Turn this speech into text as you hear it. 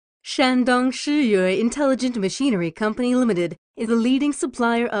Shandong Shiyue Intelligent Machinery Company Limited is a leading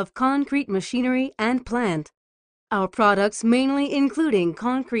supplier of concrete machinery and plant. Our products mainly including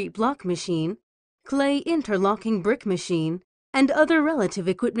concrete block machine, clay interlocking brick machine, and other relative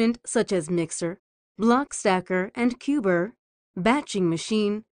equipment such as mixer, block stacker and cuber, batching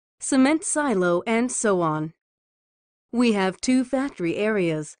machine, cement silo, and so on. We have 2 factory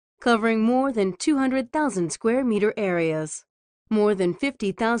areas covering more than 200,000 square meter areas, more than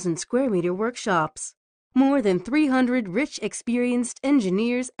 50,000 square meter workshops, more than 300 rich experienced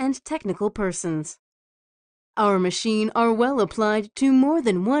engineers and technical persons. Our machines are well applied to more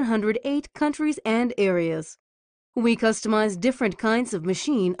than 108 countries and areas. We customize different kinds of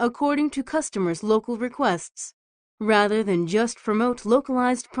machine according to customers' local requests, rather than just promote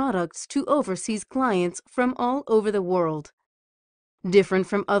localized products to overseas clients from all over the world. Different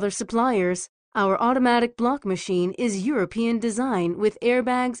from other suppliers, our automatic block machine is European design with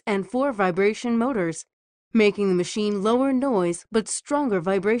airbags and 4 vibration motors, making the machine lower noise but stronger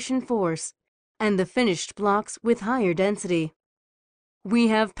vibration force, and the finished blocks with higher density. We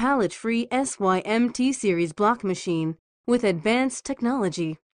have pallet-free SYMT series block machine with advanced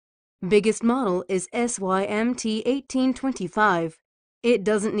technology. Biggest model is SYMT 1825. It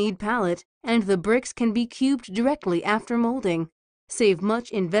doesn't need pallet, and the bricks can be cubed directly after molding. Save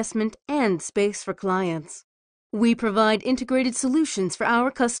much investment and space for clients. We provide integrated solutions for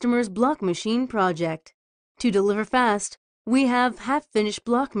our customers' block machine project. To deliver fast, we have half-finished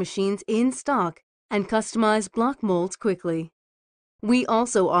block machines in stock and customize block molds quickly. We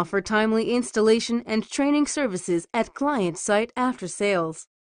also offer timely installation and training services at client site after sales.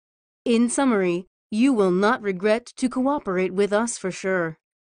 In summary, you will not regret to cooperate with us for sure.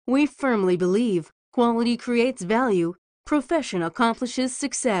 We firmly believe quality creates value, profession accomplishes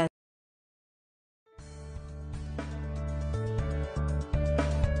success.